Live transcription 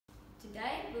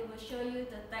show you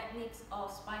the techniques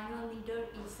of spinal needle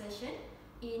insertion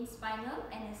in spinal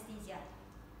anesthesia.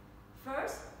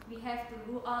 First, we have to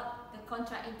rule out the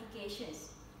contraindications.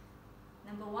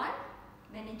 Number 1,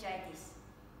 meningitis.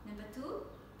 Number 2,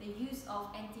 the use of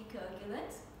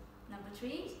anticoagulants. Number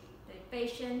 3, the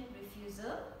patient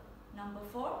refusal. Number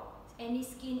 4, any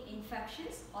skin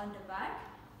infections on the back.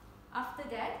 After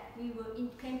that, we will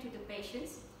came to the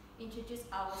patients, introduce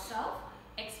ourselves,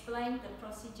 explain the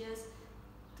procedures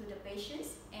to the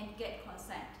patients, and get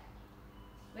consent.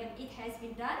 When it has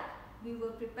been done, we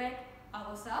will prepare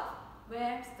ourselves,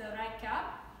 wear sterile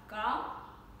cap, gown,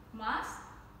 mask,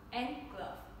 and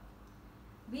glove.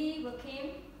 We will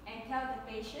come and tell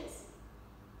the patients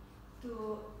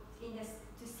to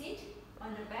sit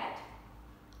on the bed,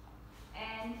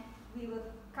 and we will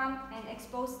come and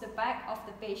expose the back of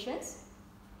the patients,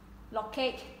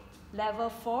 locate level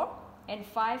 4 and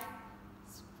 5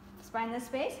 spinal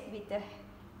space with the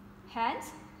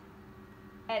hands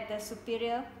at the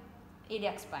superior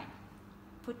iliac spine,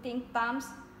 putting thumbs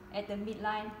at the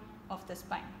midline of the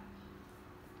spine.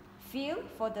 Feel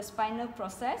for the spinal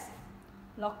process,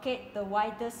 locate the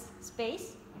widest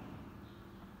space.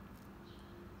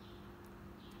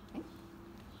 Okay.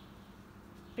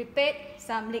 Prepare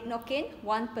some lignocaine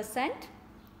 1%,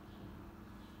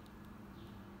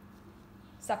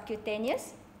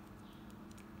 subcutaneous.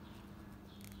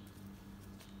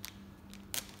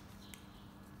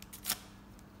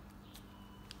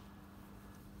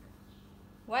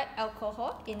 White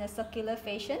alcohol in a circular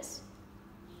fashions.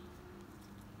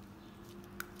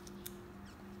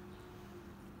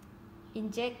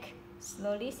 Inject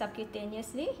slowly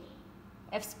subcutaneously,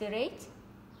 aspirate,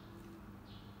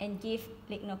 and give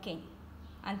lignocaine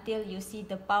until you see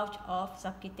the pouch of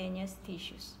subcutaneous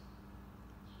tissues.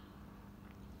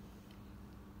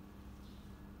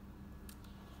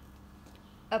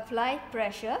 Apply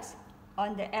pressures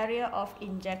on the area of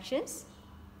injections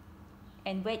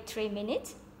and wait 3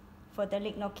 minutes for the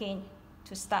lignocaine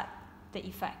to start the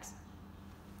effects.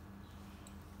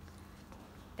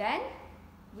 Then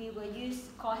we will use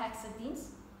cohexidines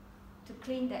to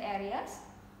clean the areas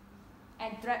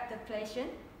and wrap the patient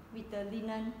with the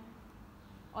linen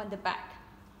on the back.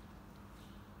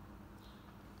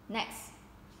 Next,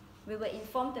 we will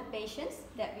inform the patients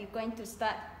that we're going to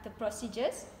start the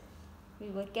procedures. We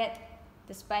will get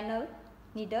the spinal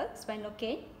needle, spinal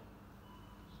cane.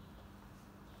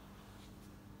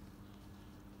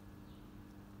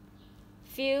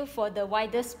 Feel for the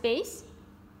wider space.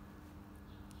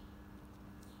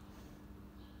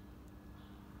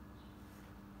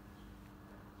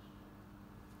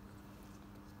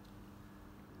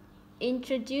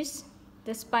 Introduce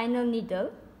the spinal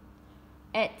needle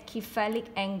at cephalic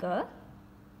angle.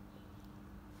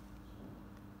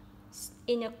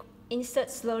 Insert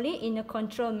slowly in a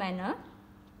controlled manner.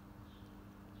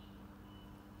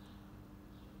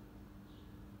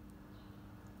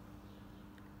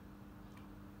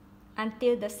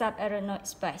 Until the subarachnoid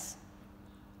space.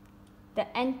 The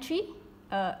entry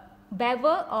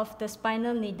bevel of the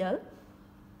spinal needle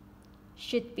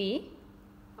should be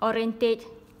oriented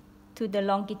to the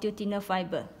longitudinal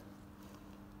fiber.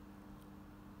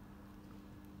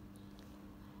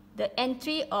 The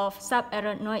entry of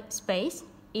subarachnoid space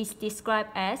is described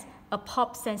as a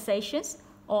pop sensation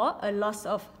or a loss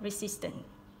of resistance.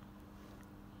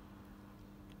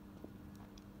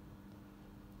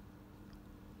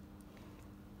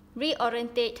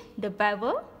 Reorientate the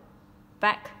bevel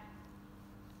back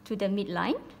to the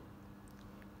midline.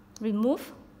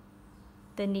 Remove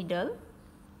the needle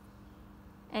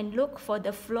and look for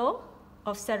the flow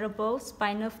of cerebral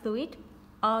spinal fluid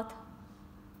out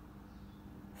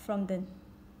from the.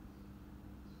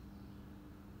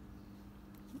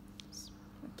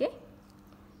 Okay.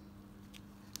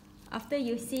 After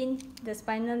you've seen the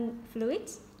spinal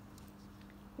fluids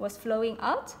was flowing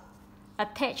out,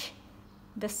 attach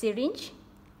the syringe,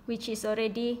 which is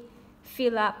already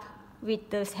filled up with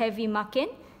the heavy marking,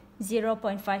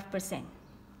 0.5%.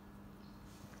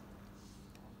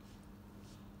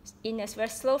 In a very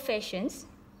slow fashion,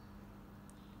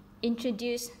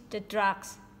 introduce the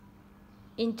drugs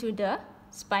into the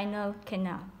spinal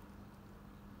canal.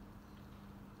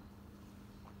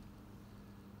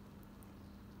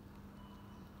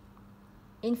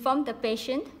 Inform the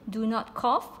patient, do not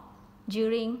cough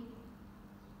during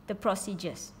the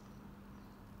procedures.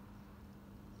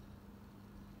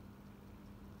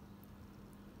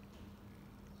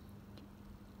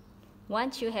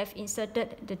 Once you have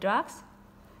inserted the drugs,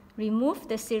 remove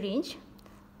the syringe.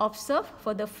 Observe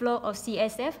for the flow of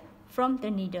CSF from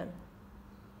the needle.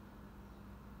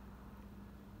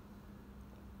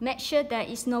 Make sure there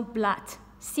is no blood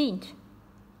seen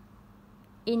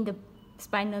in the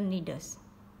spinal needles.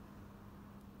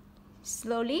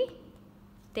 Slowly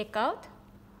take out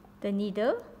the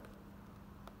needle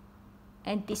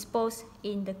and dispose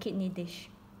in the kidney dish.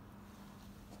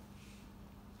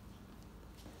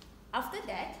 After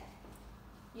that,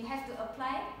 you have to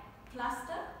apply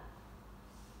plaster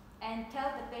and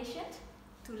tell the patient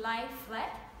to lie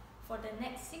flat for the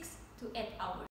next 6 to 8 hours.